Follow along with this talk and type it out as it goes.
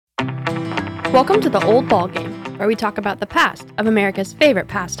Welcome to the Old Ballgame, where we talk about the past of America's favorite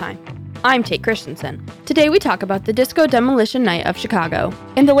pastime. I'm Tate Christensen. Today we talk about the Disco Demolition night of Chicago.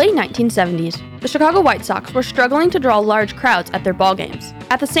 In the late 1970s, the Chicago White Sox were struggling to draw large crowds at their ballgames.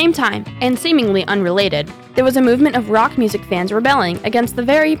 At the same time, and seemingly unrelated, there was a movement of rock music fans rebelling against the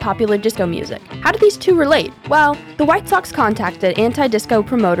very popular disco music. How do these two relate? Well, the White Sox contacted anti-disco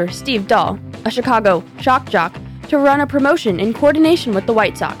promoter Steve Dahl, a Chicago shock jock, to run a promotion in coordination with the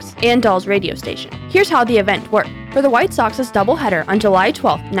White Sox and Dahl's radio station. Here's how the event worked. For the White Sox's doubleheader on July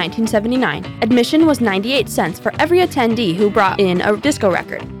 12, 1979, admission was 98 cents for every attendee who brought in a disco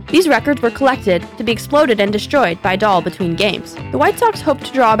record. These records were collected to be exploded and destroyed by Dahl between games. The White Sox hoped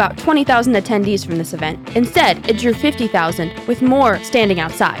to draw about 20,000 attendees from this event. Instead, it drew 50,000, with more standing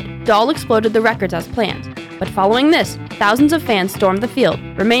outside. Dahl exploded the records as planned. But following this, thousands of fans stormed the field,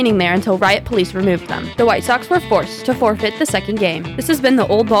 remaining there until riot police removed them. The White Sox were forced to forfeit the second game. This has been the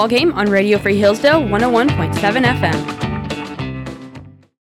Old Ball Game on Radio Free Hillsdale 101.7 FM.